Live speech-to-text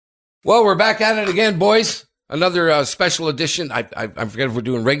Well, we're back at it again, boys. Another special edition. I forget if we're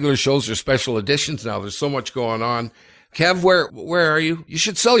doing regular shows or special editions now. There's so much going on. Kev, where are you? You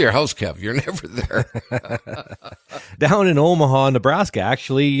should sell your house, Kev. You're never there. Down in Omaha, Nebraska,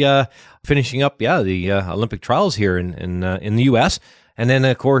 actually finishing up, the Olympic trials here in the U.S. And then,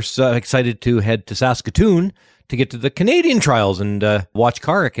 of course, excited to head to Saskatoon to get to the Canadian trials and watch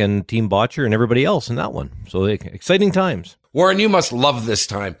Karrick and Team Botcher and everybody else in that one. So exciting times. Warren, you must love this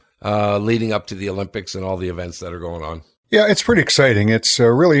time leading up to the Olympics and all the events that are going on. Yeah, it's pretty exciting. It's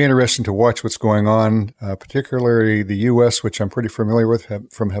really interesting to watch what's going on, particularly the U.S., which I'm pretty familiar with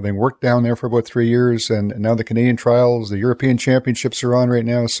from having worked down there for about 3 years. And now the Canadian trials, the European championships are on right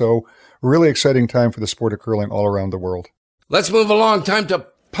now. So really exciting time for the sport of curling all around the world. Let's move along. Time to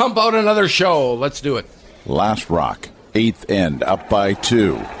pump out another show. Let's do it. Last rock, 8th end, up by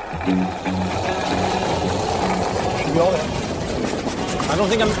 2. I don't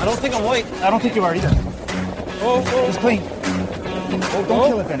think I'm white. I don't think you are either. Oh. It's clean. Oh, don't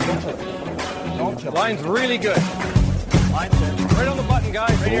kill it, Ben. Don't kill it. Don't kill it. Line's really good. Line's good. Right on the button, guys.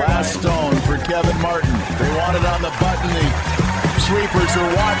 Right here. Last stone for Kevin Martin. They want it on the button. The sweepers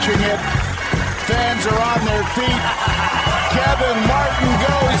are watching it. Fans are on their feet. Kevin Martin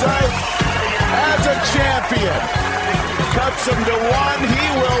goes out as a champion. Cuts him to 1. He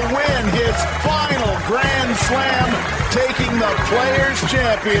will win his final Grand Slam, taking the Players'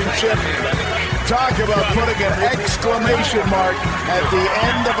 Championship. Talk about putting an exclamation mark at the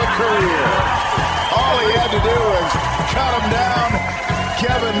end of a career. All he had to do was cut him down.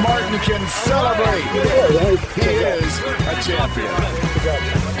 Kevin Martin can celebrate. He is a champion.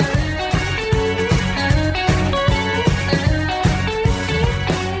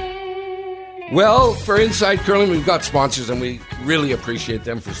 Well, for Inside Curling, we've got sponsors, and we really appreciate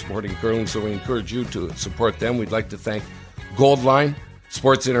them for supporting curling, so we encourage you to support them. We'd like to thank Goldline,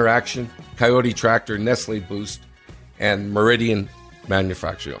 Sports Interaction, Coyote Tractor, Nestle Boost, and Meridian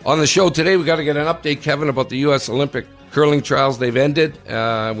Manufacturing. On the show today, we got to get an update, Kevin, about the U.S. Olympic curling trials. They've ended.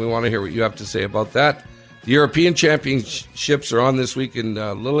 We want to hear what you have to say about that. The European Championships are on this week in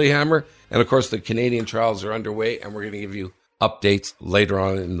Lillehammer, and of course, the Canadian trials are underway, and we're going to give you updates later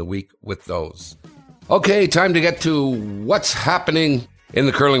on in the week with those. Okay, time to get to what's happening in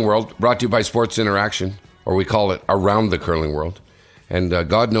the curling world, brought to you by Sports Interaction, or we call it Around the Curling World. And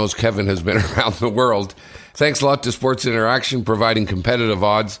God knows Kevin has been around the world. Thanks a lot to Sports Interaction, providing competitive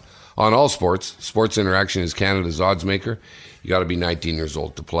odds on all sports. Sports Interaction is Canada's odds maker. You got to be 19 years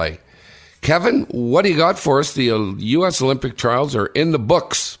old to play. Kevin, what do you got for us? The U.S. Olympic trials are in the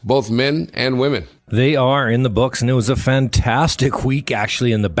books, both men and women. They are in the books, and it was a fantastic week,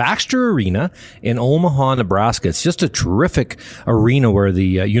 actually, in the Baxter Arena in Omaha, Nebraska. It's just a terrific arena where the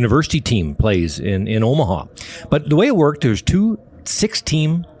university team plays in Omaha. But the way it worked, there's 2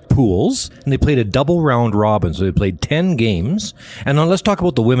 6-team pools, and they played a double round robin. So they played 10 games. And now let's talk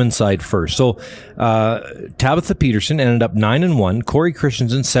about the women's side first. So Tabitha Peterson ended up 9-1, Corey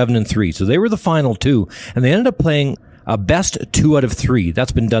Christensen 7-3. So they were the final 2, and they ended up playing a best 2 out of 3.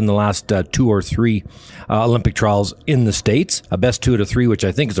 That's been done the last 2 or 3 Olympic trials in the States. A best 2 out of 3, which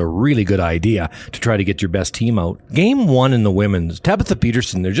I think is a really good idea to try to get your best team out. Game 1 in the women's, Tabitha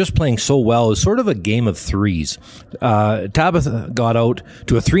Peterson, they're just playing so well. It's sort of a game of threes. Tabitha got out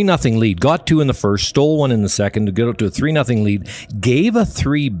to a 3-0 lead, got 2 in the first, stole 1 in the second to get out to a 3-0 lead, gave a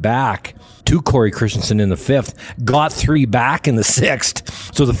 3 back to Corey Christensen in the 5th, got 3 back in the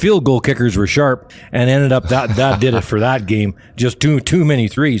 6th. So the field goal kickers were sharp, and ended up that did it for that game. Just too many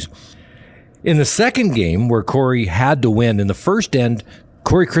threes. In the second game, where Corey had to win, in the first end,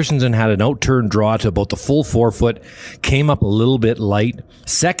 Corey Christensen had an outturned draw to about the full 4-foot, came up a little bit light.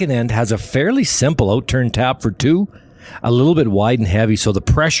 Second end has a fairly simple outturned tap for 2, a little bit wide and heavy, so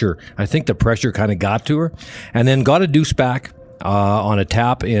I think the pressure kind of got to her, and then got a deuce back on a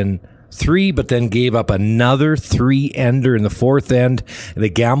tap in 3, but then gave up another 3-ender in the 4th end. They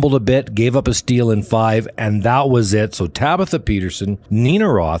gambled a bit, gave up a steal in 5, and that was it. So Tabitha Peterson,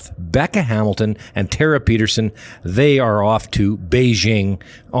 Nina Roth, Becca Hamilton, and Tara Peterson, they are off to Beijing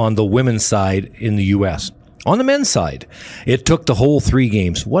on the women's side in the U.S. On the men's side, it took the whole 3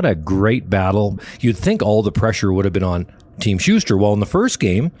 games. What a great battle. You'd think all the pressure would have been on Team Schuster. Well, in the first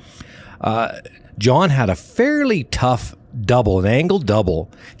game, John had a fairly tough double, an angled double,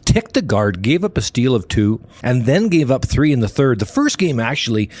 ticked the guard, gave up a steal of 2, and then gave up 3 in the third. The first game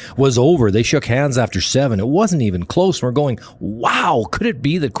actually was over. They shook hands after 7. It wasn't even close. We're going, wow, could it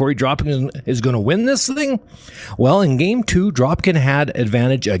be that Corey Dropkin is going to win this thing? Well, in game 2, Dropkin had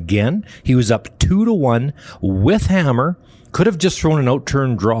advantage again. He was up 2-1 with hammer. Could have just thrown an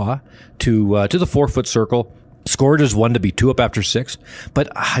outturned draw to the 4-foot circle. scored as one to be 2 up after 6.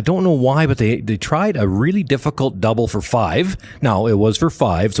 But I don't know why, but they tried a really difficult double for 5. Now, it was for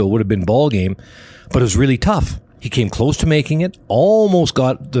 5, so it would have been ball game, but it was really tough. He came close to making it, almost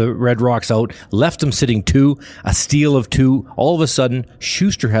got the Red Rocks out, left them sitting 2, a steal of 2. All of a sudden,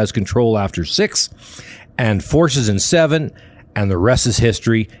 Schuster has control after 6 and forces in 7, and the rest is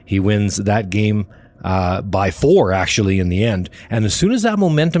history. He wins that game by 4, actually, in the end. And as soon as that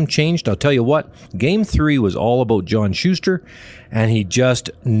momentum changed, I'll tell you what, Game 3 was all about John Schuster, and he just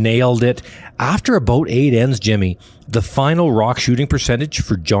nailed it. After about 8 ends, Jimmy, the final rock shooting percentage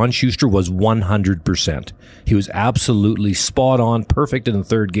for John Schuster was 100%. He was absolutely spot on, perfect in the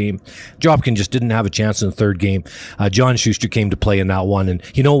third game. Jopkin just didn't have a chance in the third game. John Schuster came to play in that one. And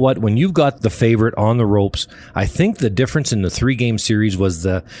you know what? When you've got the favorite on the ropes, I think the difference in the 3-game series was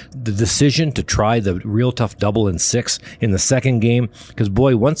the decision to try the real tough double in 6 in the second game. Because,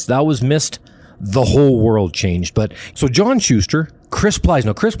 boy, once that was missed, the whole world changed. But so John Schuster, Chris Plyes.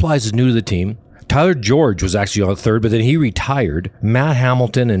 Now, Chris Plyes is new to the team. Tyler George was actually on third, but then he retired. Matt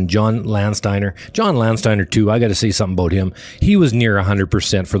Hamilton and John Landsteiner. John Landsteiner, too, I got to say something about him. He was near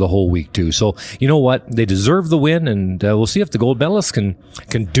 100% for the whole week, too. So, you know what? They deserve the win, and we'll see if the gold medalists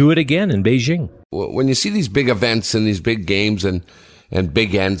can do it again in Beijing. When you see these big events and these big games and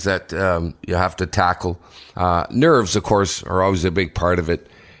big ends that you have to tackle, nerves, of course, are always a big part of it.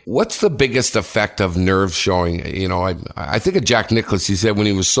 What's the biggest effect of nerves showing? You know, I think of Jack Nicklaus. He said when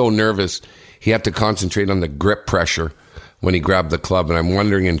he was so nervous, he had to concentrate on the grip pressure when he grabbed the club. And I'm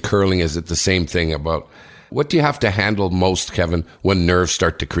wondering in curling, is it the same thing? About what do you have to handle most, Kevin, when nerves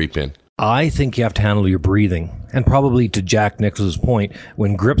start to creep in? I think you have to handle your breathing. And probably to Jack Nicklaus's point,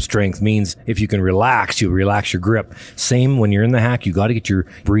 when grip strength means if you can relax, you relax your grip. Same when you're in the hack, you got to get your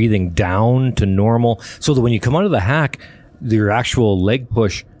breathing down to normal so that when you come out of the hack, your actual leg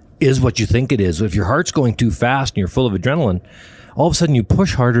push is what you think it is. If your heart's going too fast and you're full of adrenaline, all of a sudden you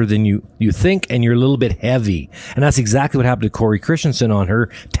push harder than you think, and you're a little bit heavy. And that's exactly what happened to Corey Christensen on her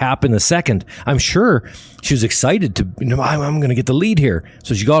tap in the second. I'm sure she was excited to, I'm going to get the lead here.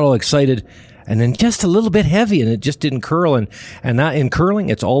 So she got all excited and then just a little bit heavy, and it just didn't curl. And that in curling,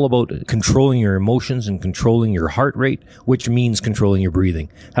 it's all about controlling your emotions and controlling your heart rate, which means controlling your breathing.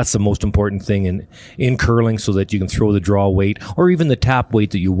 That's the most important thing in curling, so that you can throw the draw weight or even the tap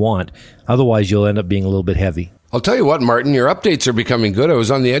weight that you want. Otherwise, you'll end up being a little bit heavy. I'll tell you what, Martin, your updates are becoming good. I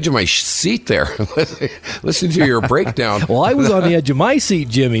was on the edge of my seat there, listening to your breakdown. Well, I was on the edge of my seat,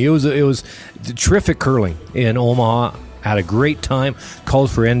 Jimmy. It was terrific curling in Omaha. Had a great time.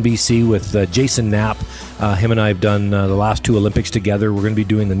 Called for NBC with Jason Knapp. Him and I have done the last 2 Olympics together. We're going to be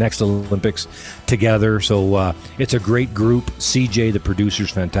doing the next Olympics together. So it's a great group. CJ, the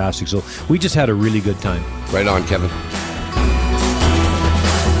producer's fantastic. So we just had a really good time. Right on, Kevin.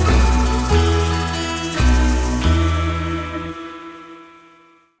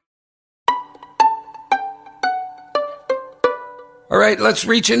 All right, let's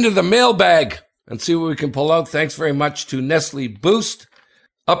reach into the mailbag and see what we can pull out. Thanks very much to Nestle Boost.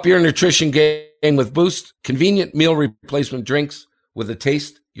 Up your nutrition game with Boost. Convenient meal replacement drinks with a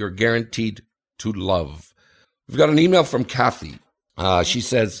taste you're guaranteed to love. We've got an email from Kathy. She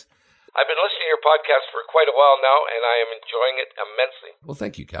says, I've been listening to your podcast for quite a while now, and I am enjoying it immensely. Well,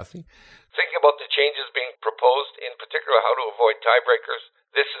 thank you, Kathy. Thinking about the changes being proposed, in particular how to avoid tiebreakers,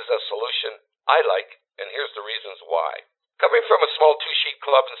 this is a solution I like, and here's the reasons why. Coming from a small 2-sheet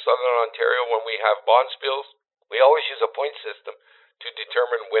club in Southern Ontario, when we have bonspiels, we always use a point system to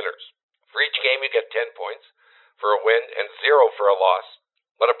determine winners. For each game, you get 10 points for a win and 0 for a loss.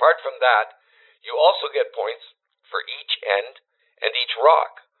 But apart from that, you also get points for each end and each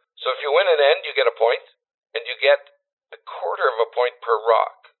rock. So if you win an end, you get a point, and you get a quarter of a point per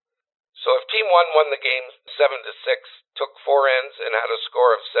rock. So if Team 1 won the game 7-6, took 4 ends, and had a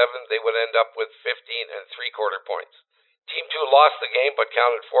score of 7, they would end up with 15 3/4 points. Team 2 lost the game but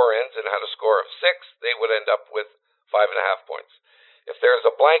counted 4 ends and had a score of 6. They would end up with 5.5 points. If there is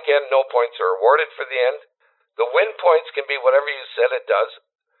a blank end, no points are awarded for the end. The win points can be whatever you said it does,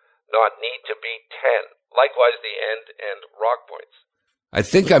 not need to be 10. Likewise, the end and rock points. I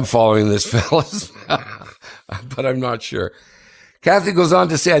think I'm following this, fellas, but I'm not sure. Kathy goes on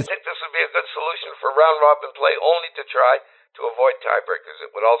to say, I think this would be a good solution for round-robin play, only to try to avoid tiebreakers.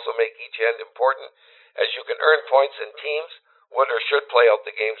 It would also make each end important, as you can earn points and teams would or should play out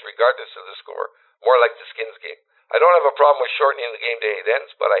the games regardless of the score, more like the skins game. I don't have a problem with shortening the game to 8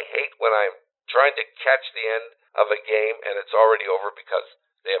 ends, but I hate when I'm trying to catch the end of a game and it's already over because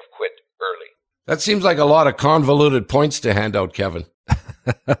they have quit early. That seems like a lot of convoluted points to hand out, Kevin.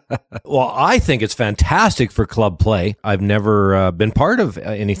 Well, I think it's fantastic for club play. I've never been part of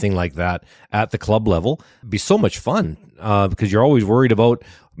anything like that at the club level. It'd be so much fun because you're always worried about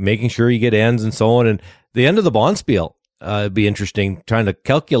making sure you get ends and so on. And the end of the Bonspiel, it'd be interesting trying to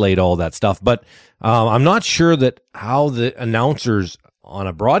calculate all that stuff. But I'm not sure that how the announcers on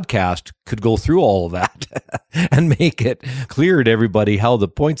a broadcast could go through all of that and make it clear to everybody how the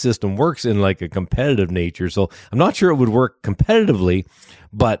point system works in like a competitive nature. So I'm not sure it would work competitively,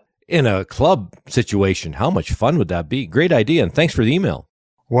 but in a club situation, how much fun would that be? Great idea. And thanks for the email.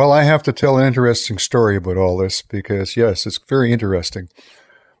 Well, I have to tell an interesting story about all this because, yes, it's very interesting.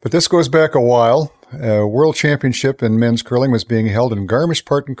 But this goes back a while. A World Championship in men's curling was being held in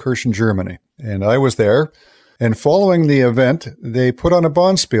Garmisch-Partenkirchen, Germany. And I was there. And following the event, they put on a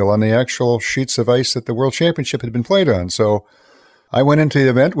Bonspiel on the actual sheets of ice that the World Championship had been played on. So I went into the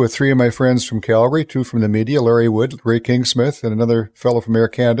event with 3 of my friends from Calgary, 2 from the media, Larry Wood, Ray Kingsmith, and another fellow from Air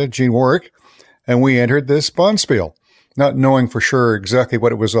Canada, Gene Warwick. And we entered this Bonspiel, not knowing for sure exactly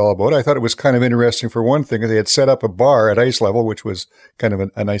what it was all about. I thought it was kind of interesting for one thing. They had set up a bar at ice level, which was kind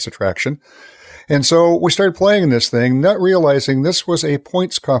of a nice attraction. And so we started playing this thing, not realizing this was a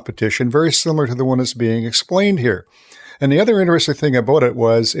points competition, very similar to the one that's being explained here. And the other interesting thing about it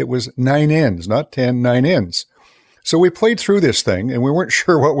was 9 ends, not 10, 9 ends. So we played through this thing, and we weren't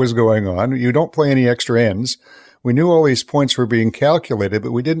sure what was going on. You don't play any extra ends. We knew all these points were being calculated,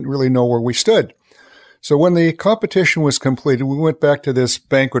 but we didn't really know where we stood. So when the competition was completed, we went back to this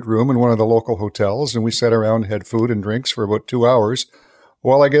banquet room in one of the local hotels, and we sat around and had food and drinks for about 2 hours.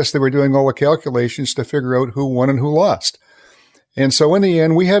 Well, I guess they were doing all the calculations to figure out who won and who lost. And so in the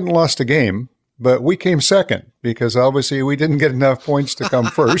end, we hadn't lost a game, but we came second because obviously we didn't get enough points to come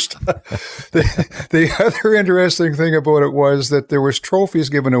first. The other interesting thing about it was that there was trophies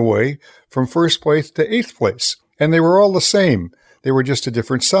given away from first place to 8th place, and they were all the same. They were just a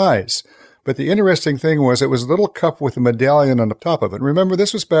different size. But the interesting thing was it was a little cup with a medallion on the top of it. Remember,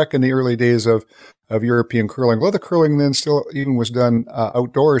 this was back in the early days of European curling. A lot of the curling then still even was done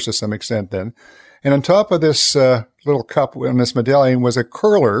outdoors to some extent then. And on top of this little cup on this medallion was a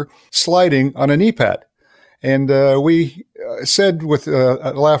curler sliding on a knee pad. And we said with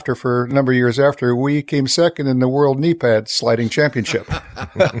laughter for a number of years after, we came second in the World Knee Pad Sliding Championship.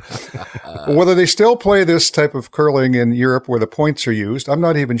 Whether they still play this type of curling in Europe where the points are used, I'm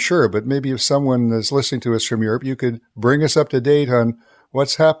not even sure. But maybe if someone is listening to us from Europe, you could bring us up to date on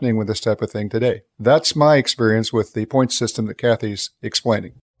what's happening with this type of thing today. That's my experience with the point system that Kathy's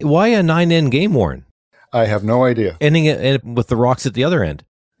explaining. Why a 9-end game, Warren? I have no idea. Ending it with the rocks at the other end.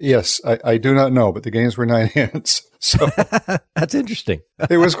 Yes, I do not know, but the games were 9 ends. So that's interesting.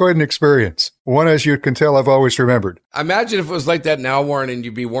 It was quite an experience. One, as you can tell, I've always remembered. Imagine if it was like that now, Warren, and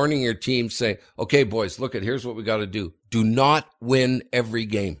you'd be warning your team saying, okay, boys, look here's what we got to do. Do not win every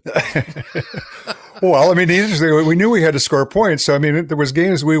game. Well, I mean, we knew we had to score points. So, I mean, there was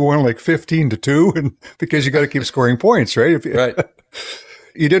games we won like 15-2 and because you got to keep scoring points, right? Right.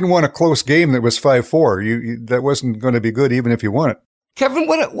 You didn't want a close game that was 5-4. That wasn't going to be good even if you won it. Kevin,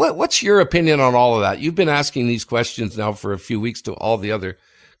 what's your opinion on all of that? You've been asking these questions now for a few weeks to all the other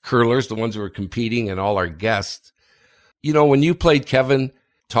curlers, the ones who are competing, and all our guests. You know, when you played, Kevin,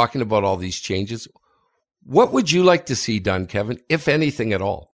 talking about all these changes, what would you like to see done, Kevin, if anything at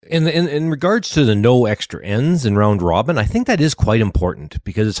all? In regards to the no extra ends in round robin, I think that is quite important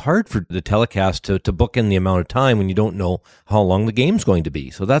because it's hard for the telecast to book in the amount of time when you don't know how long the game's going to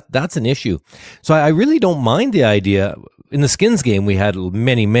be. So that's an issue. So I really don't mind the idea. In the skins game, we had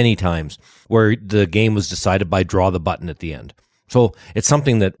many, many times where the game was decided by draw the button at the end. So it's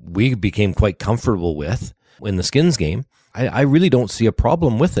something that we became quite comfortable with in the skins game. I really don't see a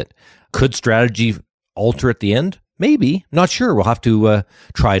problem with it. Could strategy alter at the end? Maybe. Not sure. We'll have to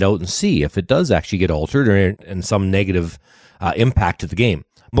try it out and see if it does actually get altered or in some negative impact to the game.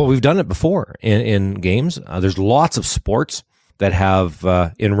 But we've done it before in games. There's lots of sports that have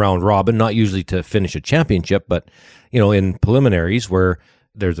in round robin, not usually to finish a championship, but in preliminaries where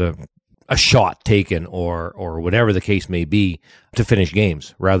there's a shot taken or whatever the case may be to finish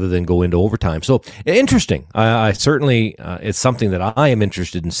games rather than go into overtime. So interesting. I certainly, it's something that I am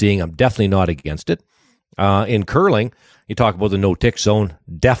interested in seeing. I'm definitely not against it. In curling, you talk about the no tick zone,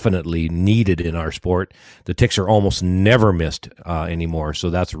 definitely needed in our sport. The ticks are almost never missed anymore, so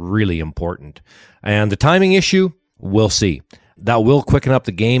that's really important. And the timing issue, we'll see. That will quicken up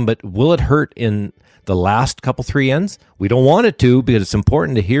the game, but will it hurt in the last couple 3 ends? We don't want it to, because it's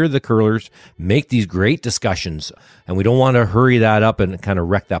important to hear the curlers make these great discussions, and we don't want to hurry that up and kind of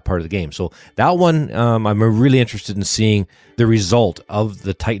wreck that part of the game. So that one, I'm really interested in seeing the result of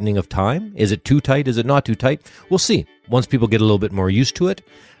the tightening of time. Is it too tight? Is it not too tight? We'll see. Once people get a little bit more used to it,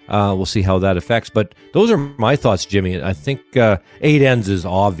 we'll see how that affects. But those are my thoughts, Jimmy. I think 8 ends is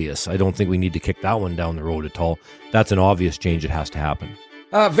obvious. I don't think we need to kick that one down the road at all. That's an obvious change that has to happen.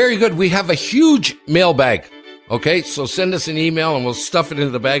 Very good. We have a huge mailbag. Okay, so send us an email and we'll stuff it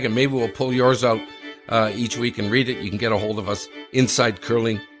into the bag, and maybe we'll pull yours out each week and read it. You can get a hold of us,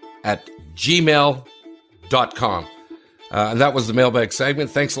 insidecurling@gmail.com. And that was the mailbag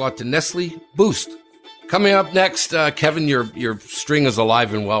segment. Thanks a lot to Nestle Boost. Coming up next, Kevin, your string is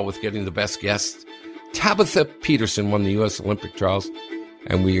alive and well with getting the best guests. Tabitha Peterson won the U.S. Olympic trials,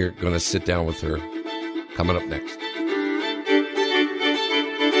 and we are going to sit down with her coming up next.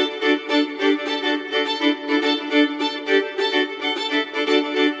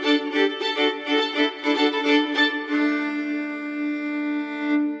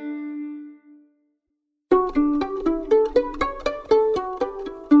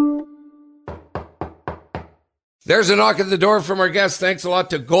 There's a knock at the door from our guests. Thanks a lot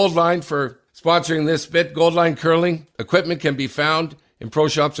to Goldline for sponsoring this bit. Goldline Curling equipment can be found in pro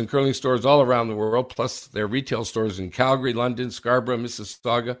shops and curling stores all around the world, plus their retail stores in Calgary, London, Scarborough,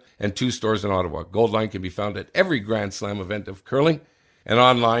 Mississauga, and 2 stores in Ottawa. Goldline can be found at every Grand Slam event of curling and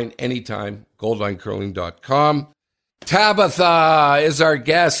online anytime, goldlinecurling.com. Tabitha is our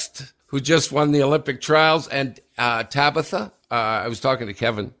guest who just won the Olympic trials. And Tabitha, I was talking to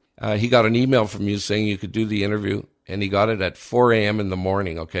Kevin. He got an email from you saying you could do the interview, and he got it at 4 a.m. in the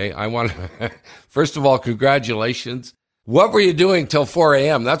morning, okay? I want to, first of all, congratulations. What were you doing till 4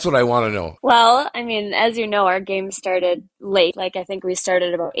 a.m.? That's what I want to know. Well, I mean, as you know, our game started late. Like, I think we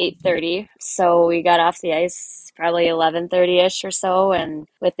started about 8:30. So we got off the ice probably 11:30-ish or so. And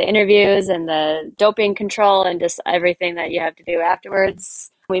with the interviews and the doping control and just everything that you have to do afterwards,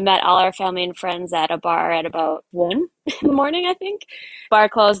 we met all our family and friends at a bar at about 1 in the morning, I think. Bar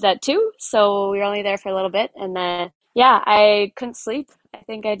closed at 2, so we were only there for a little bit. And then, yeah, I couldn't sleep. I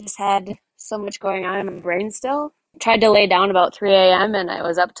think I just had so much going on in my brain still. Tried to lay down about 3 a.m. and I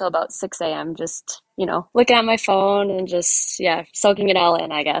was up till about 6 a.m. just, looking at my phone and just, soaking it all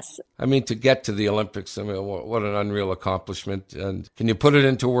in, I guess. I mean, to get to the Olympics, I mean, what an unreal accomplishment. And can you put it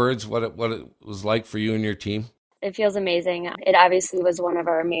into words what it was like for you and your team? It feels amazing. It obviously was one of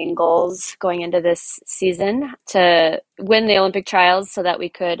our main goals going into this season to win the Olympic trials so that we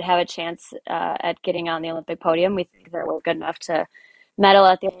could have a chance at getting on the Olympic podium. We think that we're good enough to medal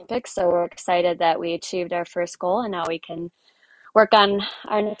at the Olympics, so we're excited that we achieved our first goal and now we can work on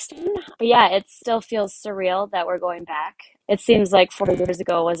our next one. But yeah, it still feels surreal that we're going back. It seems like 4 years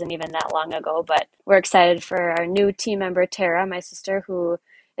ago wasn't even that long ago, but we're excited for our new team member, Tara, my sister, who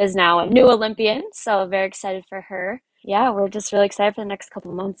is now a new Olympian, so very excited for her. Yeah, we're just really excited for the next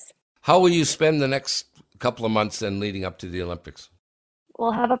couple of months. How will you spend the next couple of months then leading up to the Olympics?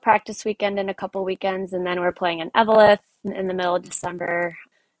 We'll have a practice weekend in a couple weekends, and then we're playing in Eveleth in the middle of December,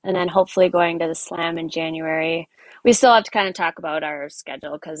 and then hopefully going to the Slam in January. We still have to kind of talk about our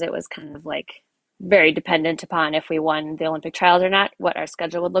schedule because it was kind of like very dependent upon if we won the Olympic trials or not, what our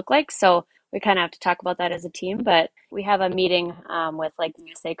schedule would look like. So we kind of have to talk about that as a team, but we have a meeting with like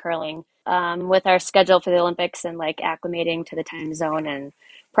USA Curling with our schedule for the Olympics and like acclimating to the time zone and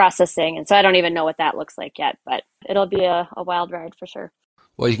processing. And so I don't even know what that looks like yet, but it'll be a wild ride for sure.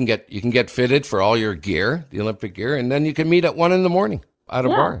 Well, you can get fitted for all your gear, the Olympic gear, and then you can meet at 1 a.m. at a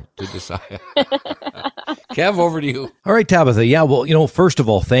bar to decide. Kev, over to you. All right, Tabitha. Yeah, well, first of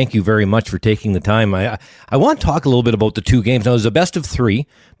all, thank you very much for taking the time. I want to talk a little bit about the 2 games. Now, it was a best of 3,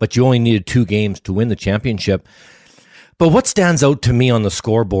 but you only needed 2 games to win the championship. But what stands out to me on the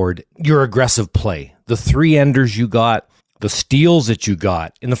scoreboard, your aggressive play. The 3 enders you got, the steals that you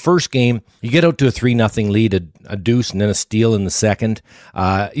got. In the first game, you get out to a 3-0 lead, a deuce, and then a steal in the second.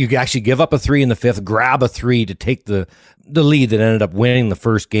 You actually give up a 3 in the 5th, grab a 3 to take the lead that ended up winning the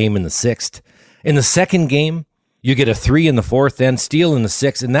first game in the 6th. In the second game, you get a 3 in the 4th, then steal in the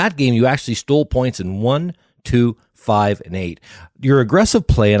 6th. In that game, you actually stole points in 1, 2, 5, and 8. Your aggressive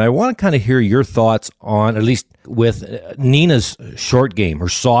play, and I want to kind of hear your thoughts on, at least with Nina's short game, her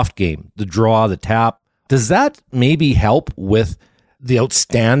soft game, the draw, the tap. Does that maybe help with the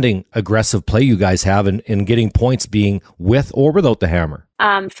outstanding aggressive play you guys have in getting points being with or without the hammer?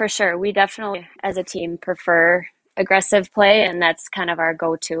 For sure. We definitely, as a team, prefer aggressive play, and that's kind of our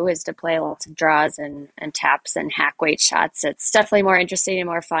go-to is to play lots of draws and taps and hack weight shots. It's definitely more interesting and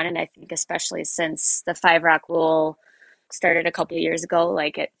more fun, and I think especially since the 5 rock rule started a couple of years ago,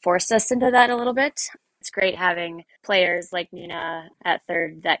 like it forced us into that a little bit. It's great having players like Nina at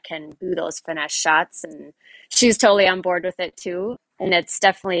third that can do those finesse shots, and she's totally on board with it too. And it's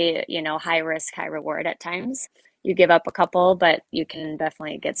definitely, high risk, high reward at times. You give up a couple, but you can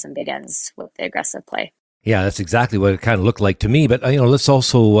definitely get some big ends with the aggressive play. Yeah, that's exactly what it kind of looked like to me. But, let's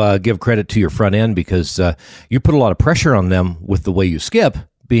also give credit to your front end, because you put a lot of pressure on them with the way you skip,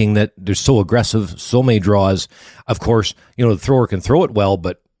 being that they're so aggressive, so many draws. Of course, the thrower can throw it well,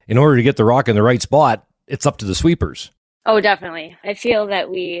 but in order to get the rock in the right spot, it's up to the sweepers. Oh, definitely. I feel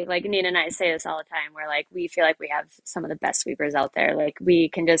that we, like Nina and I say this all the time, we feel like we have some of the best sweepers out there. Like we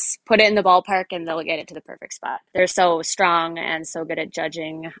can just put it in the ballpark and they'll get it to the perfect spot. They're so strong and so good at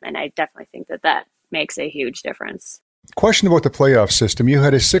judging. And I definitely think that makes a huge difference. Question about the playoff system. You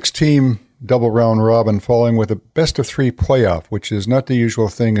had a 6-team double round robin following with a best of 3 playoff, which is not the usual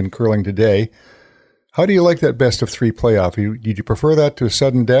thing in curling today. How do you like that best of 3 playoff? Did you prefer that to a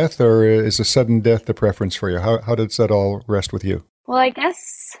sudden death, or is a sudden death the preference for you? How does that all rest with you? Well, I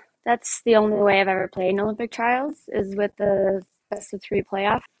guess that's the only way I've ever played in Olympic trials is with the best of 3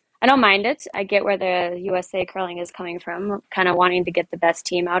 playoff. I don't mind it. I get where the USA curling is coming from, kind of wanting to get the best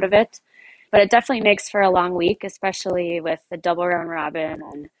team out of it. But it definitely makes for a long week, especially with the double round robin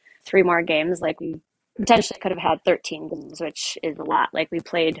and 3 more games. Like we potentially could have had 13 games, which is a lot. Like we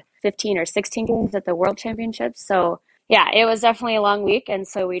played 15 or 16 games at the World Championships. So yeah, it was definitely a long week. And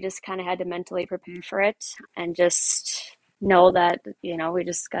so we just kind of had to mentally prepare for it and just know that, we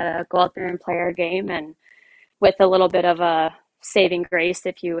just got to go out there and play our game. And with a little bit of a saving grace,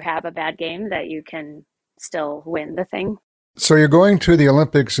 if you have a bad game, that you can still win the thing. So you're going to the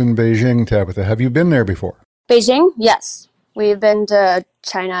Olympics in Beijing, Tabitha. Have you been there before? Beijing? Yes. We've been to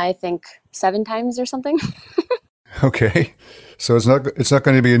China, I think, 7 times or something. Okay. So it's not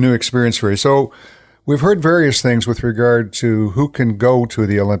going to be a new experience for you. So we've heard various things with regard to who can go to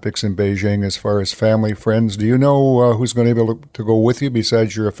the Olympics in Beijing as far as family, friends. Do you know who's going to be able to go with you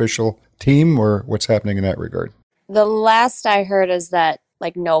besides your official team, or what's happening in that regard? The last I heard is that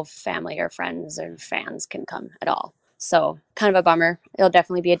no family or friends or fans can come at all. So kind of a bummer. It'll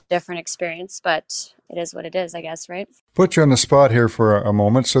definitely be a different experience, but it is what it is, I guess, right? Put you on the spot here for a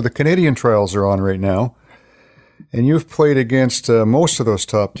moment. So the Canadian trials are on right now, and you've played against most of those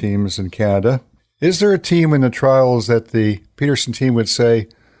top teams in Canada. Is there a team in the trials that the Peterson team would say,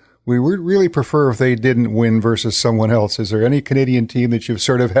 we would really prefer if they didn't win versus someone else? Is there any Canadian team that you've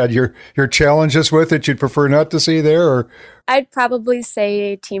sort of had your challenges with that you'd prefer not to see there? Or I'd probably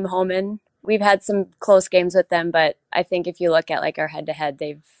say Team Homan. We've had some close games with them, but I think if you look at our head-to-head,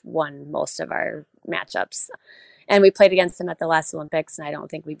 they've won most of our matchups. And we played against them at the last Olympics, and I don't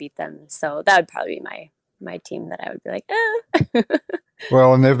think we beat them. So that would probably be my team that I would be like, eh.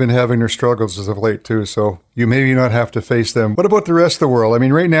 Well, and they've been having their struggles as of late, too, so you maybe not have to face them. What about the rest of the world? I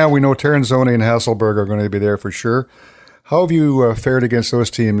mean, right now we know Terenzoni and Hasselberg are going to be there for sure. How have you fared against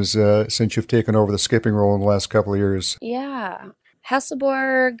those teams since you've taken over the skipping role in the last couple of years? Yeah.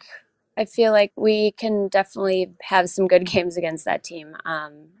 Hasselberg, I feel like we can definitely have some good games against that team.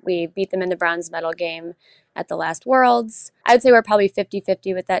 We beat them in the bronze medal game at the last Worlds. I would say we're probably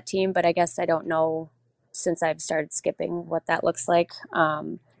 50-50 with that team, but I guess I don't know since I've started skipping what that looks like.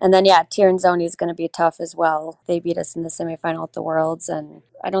 And then, Tirinzoni is going to be tough as well. They beat us in the semifinal at the Worlds, and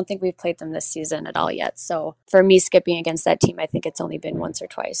I don't think we've played them this season at all yet. So for me skipping against that team, I think it's only been once or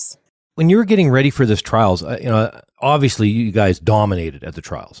twice. When you were getting ready for this trials, obviously you guys dominated at the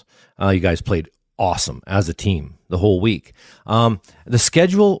trials. You guys played awesome as a team the whole week. The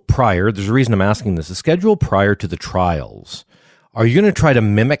schedule prior, there's a reason I'm asking this, the schedule prior to the trials, are you going to try to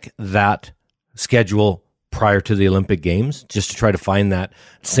mimic that schedule prior to the Olympic Games just to try to find that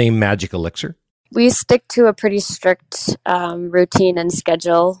same magic elixir? We stick to a pretty strict routine and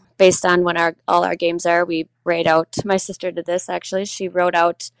schedule based on when all our games are. We write out, my sister did this actually, she wrote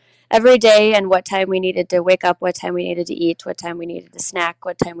out every day and what time we needed to wake up, what time we needed to eat, what time we needed to snack,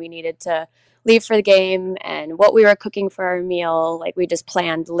 what time we needed to leave for the game, and what we were cooking for our meal. Like we just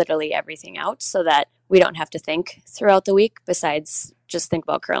planned literally everything out so that we don't have to think throughout the week besides just think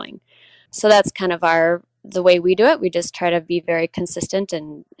about curling. So that's kind of the way we do it. We just try to be very consistent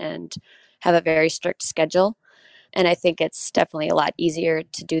and have a very strict schedule. And I think it's definitely a lot easier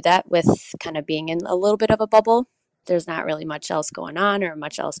to do that with kind of being in a little bit of a bubble. There's not really much else going on or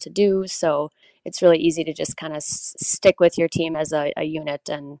much else to do. So it's really easy to just kind of stick with your team as a unit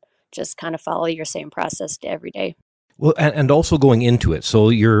and just kind of follow your same process every day. Well, and also going into it. So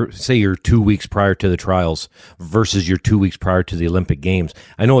you're 2 weeks prior to the trials versus your 2 weeks prior to the Olympic Games.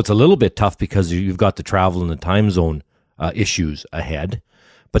 I know it's a little bit tough because you've got the travel and the time zone issues ahead.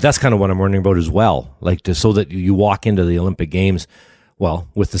 But that's kind of what I'm wondering about as well, like so that you walk into the Olympic Games, well,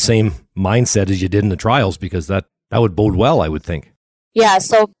 with the same mindset as you did in the trials, because that would bode well, I would think. Yeah,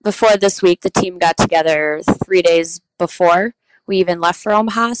 so before this week, the team got together 3 days before we even left for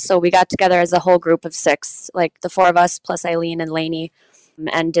Omaha. So we got together as a whole group of 6, like the 4 of us plus Eileen and Lainey,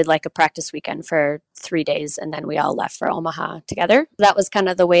 and did like a practice weekend for 3 days. And then we all left for Omaha together. That was kind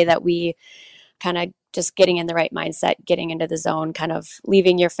of the way that we kind of just getting in the right mindset, getting into the zone, kind of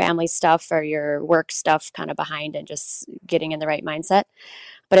leaving your family stuff or your work stuff kind of behind and just getting in the right mindset.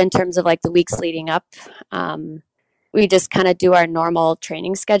 But in terms of like the weeks leading up, we just kind of do our normal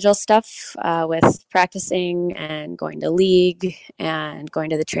training schedule stuff with practicing and going to league and going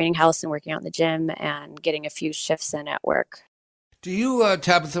to the training house and working out in the gym and getting a few shifts in at work. Do you,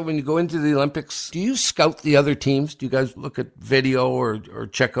 Tabitha, when you go into the Olympics, do you scout the other teams? Do you guys look at video or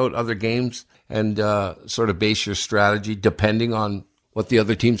check out other games and sort of base your strategy depending on what the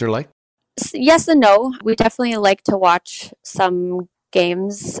other teams are like? Yes and no. We definitely like to watch some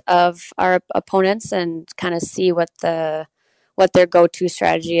games of our opponents and kind of see what their go-to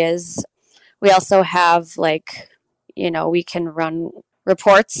strategy is. We also have we can run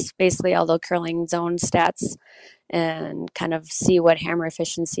reports, basically all the curling zone stats, and kind of see what hammer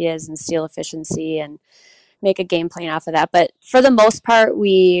efficiency is and steel efficiency and make a game plan off of that. But for the most part,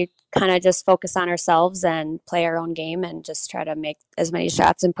 we kind of just focus on ourselves and play our own game and just try to make as many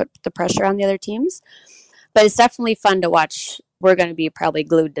shots and put the pressure on the other teams. But it's definitely fun to watch. We're going to be probably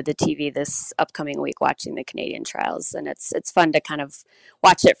glued to the TV this upcoming week watching the Canadian trials. And it's fun to kind of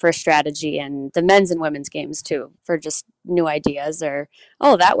watch it for strategy, and the men's and women's games too, for just new ideas or,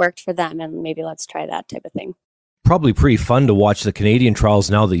 oh, that worked for them and maybe let's try that type of thing. Probably pretty fun to watch the Canadian trials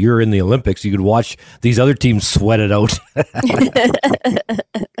now that you're in the Olympics. You could watch these other teams sweat it out.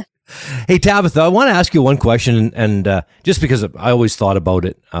 Hey, Tabitha, I want to ask you one question, and just because I always thought about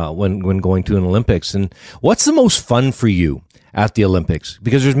it when going to an Olympics. And what's the most fun for you at the Olympics?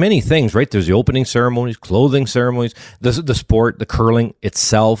 Because there's many things, right? There's the opening ceremonies, clothing ceremonies, the sport, the curling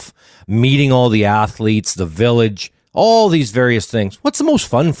itself, meeting all the athletes, the village, all these various things. What's the most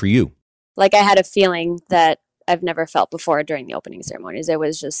fun for you? Like, I had a feeling that I've never felt before during the opening ceremonies. It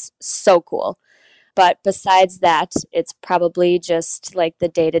was just so cool. But besides that, it's probably just like the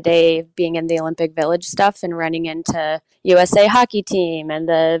day-to-day being in the Olympic Village stuff and running into USA hockey team and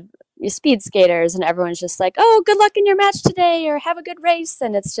the speed skaters, and everyone's just like, oh, good luck in your match today, or have a good race.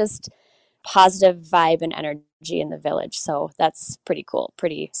 And it's just positive vibe and energy in the village. So that's pretty cool,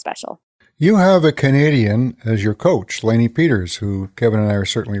 pretty special. You have a Canadian as your coach, Lainey Peters, who Kevin and I are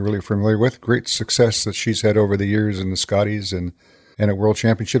certainly really familiar with. Great success that she's had over the years in the Scotties and at World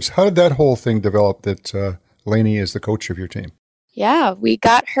Championships. How did that whole thing develop that Lainey is the coach of your team? Yeah, we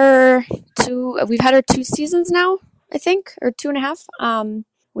got her we've had her 2 seasons now, I think, or 2.5.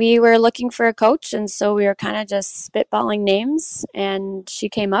 We were looking for a coach, and so we were kind of just spitballing names, and she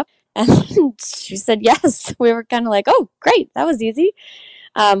came up and she said yes. We were kind of like, oh, great, that was easy.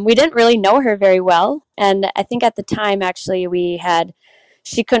 We didn't really know her very well, and I think at the time, actually,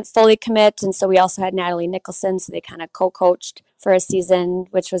 she couldn't fully commit, and so we also had Natalie Nicholson, so they kind of co-coached for a season,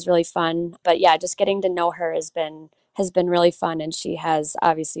 which was really fun. But yeah, just getting to know her has been really fun, and she has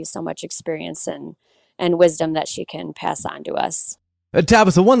obviously so much experience and wisdom that she can pass on to us.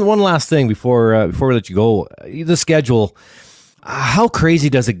 Tabitha, one last thing before we let you go. The schedule, how crazy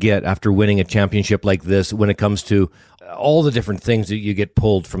does it get after winning a championship like this when it comes to all the different things that you get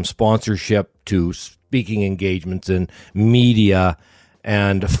pulled, from sponsorship to speaking engagements and media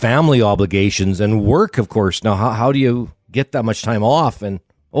and family obligations and work, of course? Now, how do you get that much time off? And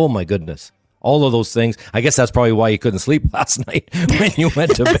oh my goodness, all of those things. I guess that's probably why you couldn't sleep last night when you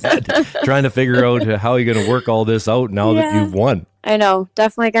went to bed, trying to figure out how you're going to work all this out now that you've won. I know,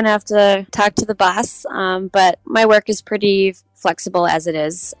 definitely going to have to talk to the boss, but my work is flexible as it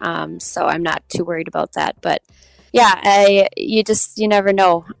is, so I'm not too worried about that. But yeah, you never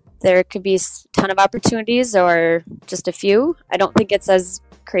know. There could be a ton of opportunities or just a few. I don't think it's as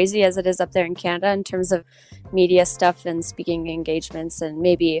crazy as it is up there in Canada in terms of media stuff and speaking engagements, and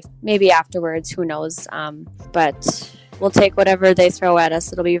maybe afterwards, who knows. But we'll take whatever they throw at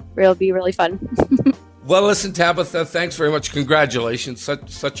us. It'll be really fun. Well, listen, Tabitha, thanks very much. Congratulations.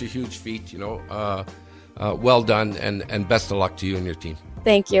 Such a huge feat, well done, and best of luck to you and your team.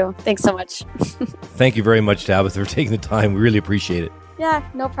 Thank you. Thanks so much. Thank you very much, Tabitha, for taking the time. We really appreciate it. Yeah,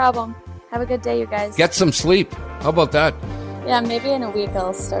 no problem. Have a good day, you guys. Get some sleep. How about that? Yeah, maybe in a week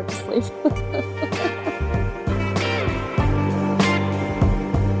I'll start to sleep.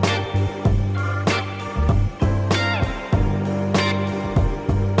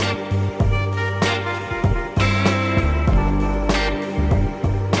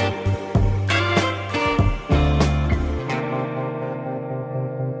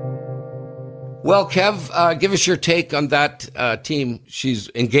 Well, Kev, give us your take on that team. She's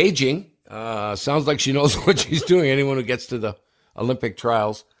engaging. Sounds like she knows what she's doing, anyone who gets to the Olympic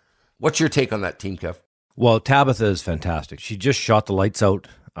trials. What's your take on that team, Kev? Well, Tabitha is fantastic. She just shot the lights out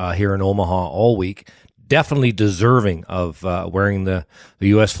here in Omaha all week. Definitely deserving of wearing the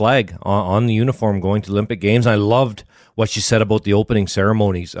U.S. flag on the uniform going to Olympic Games. I loved what she said about the opening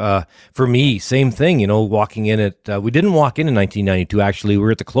ceremonies. For me, same thing, walking in at, we didn't walk in 1992, actually. We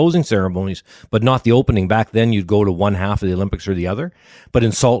were at the closing ceremonies, but not the opening. Back then, you'd go to one half of the Olympics or the other. But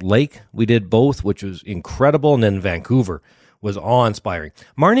in Salt Lake, we did both, which was incredible. And then Vancouver was awe-inspiring.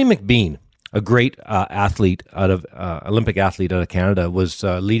 Marnie McBean, a great athlete Olympic athlete out of Canada, was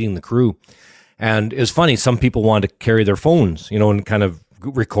leading the crew. And it's funny, some people wanted to carry their phones, and kind of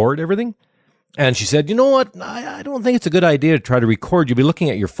record everything. And she said, you know what? I don't think it's a good idea to try to record. You'll be looking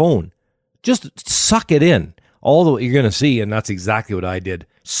at your phone. Just suck it in, all the what you're going to see. And that's exactly what I did.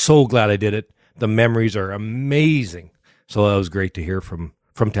 So glad I did it. The memories are amazing. So that was great to hear from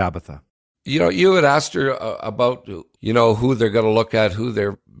Tabitha. You had asked her about, who they're going to look at, who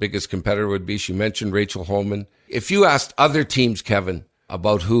their biggest competitor would be. She mentioned Rachel Homan. If you asked other teams, Kevin,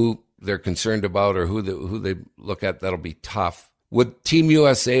 about who they're concerned about or who they look at, that'll be tough. Would Team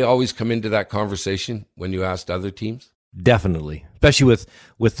USA always come into that conversation when you asked other teams? Definitely, especially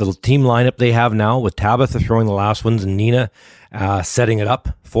with the team lineup they have now, with Tabitha throwing the last ones and Nina setting it up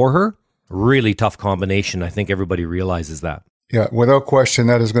for her. Really tough combination. I think everybody realizes that. Yeah, without question,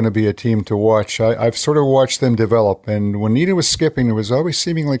 that is going to be a team to watch. I've sort of watched them develop, and when Nina was skipping, it was always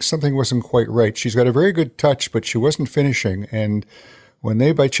seeming like something wasn't quite right. She's got a very good touch, but she wasn't finishing, and when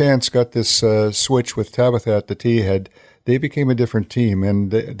they by chance got this switch with Tabitha at the T head, they became a different team,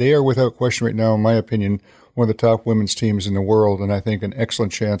 and they are without question right now, in my opinion, one of the top women's teams in the world, and I think an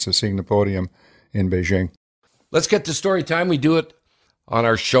excellent chance of seeing the podium in Beijing. Let's get to story time. We do it on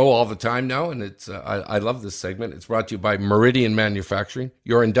our show all the time now, and it's I love this segment. It's brought to you by Meridian Manufacturing,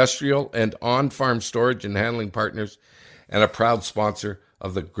 your industrial and on-farm storage and handling partners, and a proud sponsor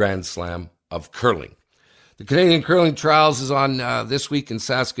of the Grand Slam of Curling. The Canadian Curling Trials is on this week in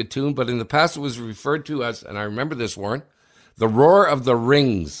Saskatoon, but in the past it was referred to as, and I remember this, Warren, the Roar of the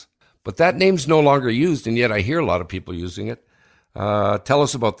Rings. But that name's no longer used, and yet I hear a lot of people using it. Tell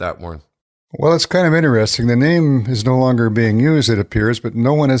us about that, Warren. Well, it's kind of interesting. The name is no longer being used, it appears, but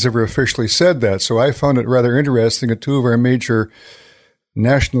no one has ever officially said that. So I found it rather interesting that two of our major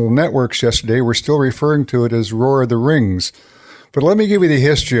national networks yesterday were still referring to it as Roar of the Rings. But let me give you the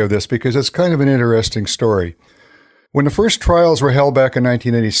history of this because it's kind of an interesting story. When the first trials were held back in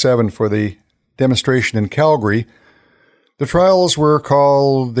 1987 for the demonstration in Calgary, the trials were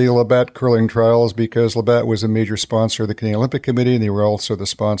called the Labatt Curling Trials because Labatt was a major sponsor of the Canadian Olympic Committee, and they were also the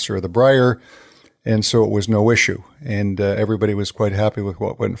sponsor of the Brier, and so it was no issue. And everybody was quite happy with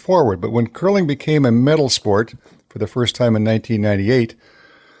what went forward. But when curling became a medal sport for the first time in 1998,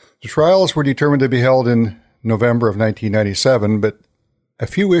 the trials were determined to be held in November of 1997, but a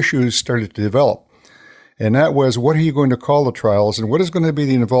few issues started to develop. And that was, what are you going to call the trials, and what is going to be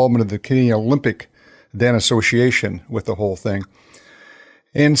the involvement of the Canadian Olympic then association with the whole thing?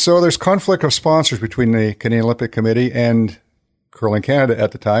 And so there's conflict of sponsors between the Canadian Olympic Committee and Curling Canada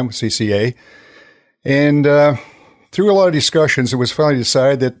at the time, CCA. And through a lot of discussions, it was finally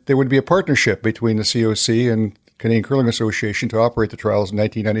decided that there would be a partnership between the COC and Canadian Curling Association to operate the trials in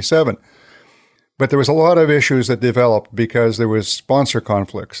 1997. But there was a lot of issues that developed because there was sponsor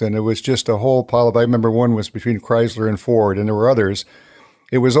conflicts, and it was just a whole pile of, I remember one was between Chrysler and Ford, and there were others.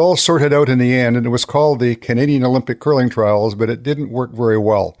 It was all sorted out in the end, and it was called the Canadian Olympic Curling Trials, but it didn't work very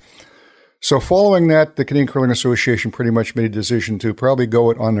well. So following that, the Canadian Curling Association pretty much made a decision to probably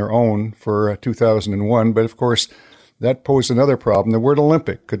go it on their own for 2001, but of course, that posed another problem. The word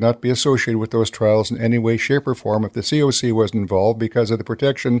Olympic could not be associated with those trials in any way, shape, or form if the COC wasn't involved because of the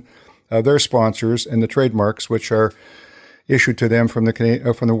protection of their sponsors and the trademarks which are issued to them from the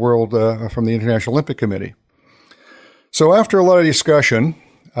International Olympic Committee. So after a lot of discussion,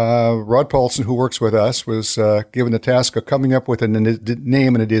 Rod Paulson, who works with us, was given the task of coming up with a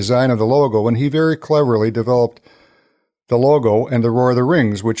name and a design of the logo, and he very cleverly developed the logo and the Roar of the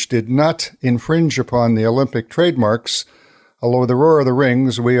Rings, which did not infringe upon the Olympic trademarks. Although the Roar of the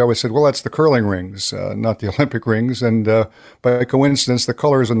Rings, we always said, well, that's the curling rings, not the Olympic rings. And by coincidence, the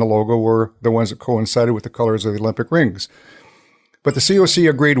colors in the logo were the ones that coincided with the colors of the Olympic rings. But the COC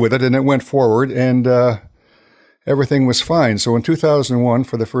agreed with it, and it went forward, and everything was fine. So in 2001,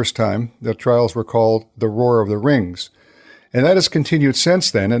 for the first time, the trials were called the Roar of the Rings. And that has continued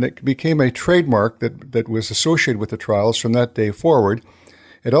since then, and it became a trademark that was associated with the trials from that day forward.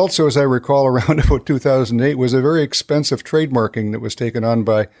 It also, as I recall, around about 2008, was a very expensive trademarking that was taken on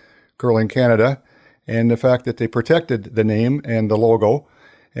by Curling Canada, and the fact that they protected the name and the logo,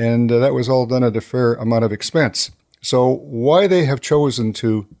 and that was all done at a fair amount of expense. So why they have chosen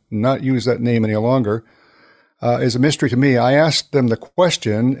to not use that name any longer is a mystery to me. I asked them the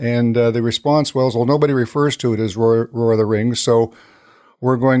question, and the response was, well, nobody refers to it as Roar of the Rings, so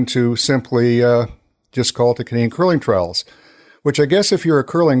we're going to simply just call it the Canadian Curling Trials, which I guess if you're a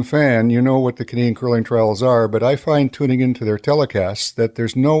curling fan, you know what the Canadian Curling Trials are, but I find tuning into their telecasts that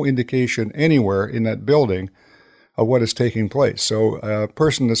there's no indication anywhere in that building of what is taking place. So a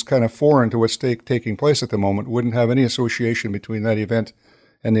person that's kind of foreign to what's taking place at the moment wouldn't have any association between that event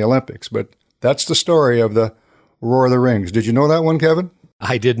and the Olympics. But that's the story of the Roar of the Rings. Did you know that one, Kevin?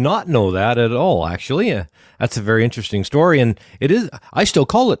 I did not know that at all, actually. That's a very interesting story, and it is. I still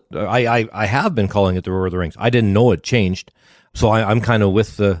call it, I have been calling it the Roar of the Rings. I didn't know it changed. So I'm kind of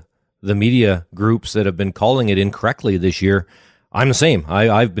with the media groups that have been calling it incorrectly this year. I'm the same.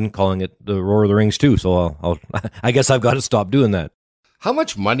 I've been calling it the Roar of the Rings too. So I guess I've got to stop doing that. How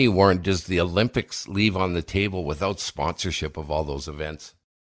much money, Warren, does the Olympics leave on the table without sponsorship of all those events?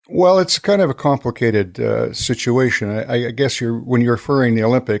 Well, it's kind of a complicated situation. I guess when you're referring the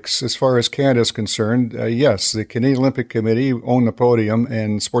Olympics, as far as Canada is concerned, yes, the Canadian Olympic Committee owned the podium,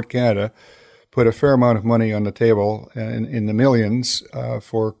 and Sport Canada put a fair amount of money on the table in the millions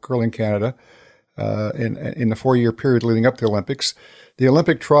for Curling Canada in the 4-year period leading up to the Olympics. The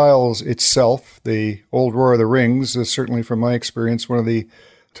Olympic trials itself, the old Roar of the Rings, is certainly, from my experience, one of the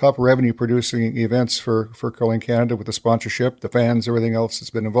top revenue-producing events for Curling Canada, with the sponsorship, the fans, everything else that's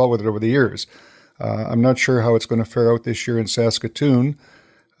been involved with it over the years. I'm not sure how it's going to fare out this year in Saskatoon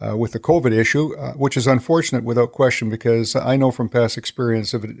with the COVID issue, which is unfortunate without question, because I know from past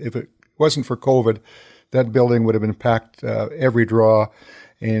experience, if it wasn't for COVID, that building would have been packed every draw.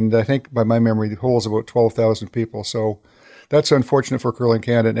 And I think, by my memory, the holds about 12,000 people. So that's unfortunate for Curling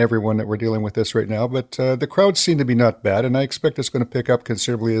Canada and everyone that we're dealing with this right now. But the crowds seem to be not bad, and I expect it's going to pick up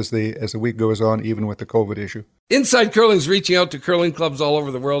considerably as the week goes on, even with the COVID issue. Inside Curling's reaching out to curling clubs all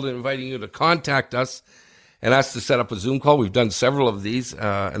over the world and inviting you to contact us and ask to set up a Zoom call. We've done several of these,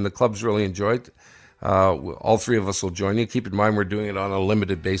 and the clubs really enjoyed. All three of us will join you. Keep in mind, we're doing it on a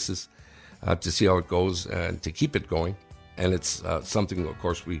limited basis to see how it goes and to keep it going. And it's something, of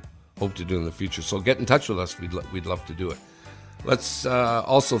course, we hope to do in the future. So get in touch with us. We'd love to do it. Let's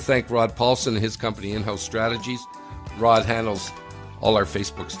also thank Rod Paulson and his company, In-House Strategies. Rod handles all our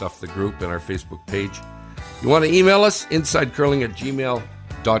Facebook stuff, the group, and our Facebook page. You want to email us?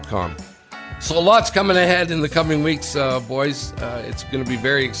 insidecurling@gmail.com. So lots coming ahead in the coming weeks, boys. It's going to be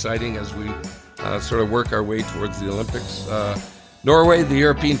very exciting as we sort of work our way towards the Olympics. Norway, the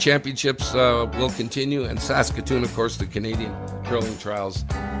European Championships will continue, and Saskatoon, of course, the Canadian Curling Trials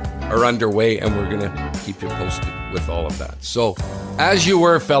are underway, and we're going to keep you posted with all of that. So, as you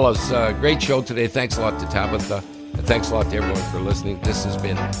were, fellas, great show today. Thanks a lot to Tabitha, and thanks a lot to everyone for listening. This has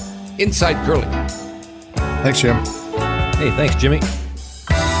been Inside Curling. Thanks, Jim. Hey, thanks, Jimmy.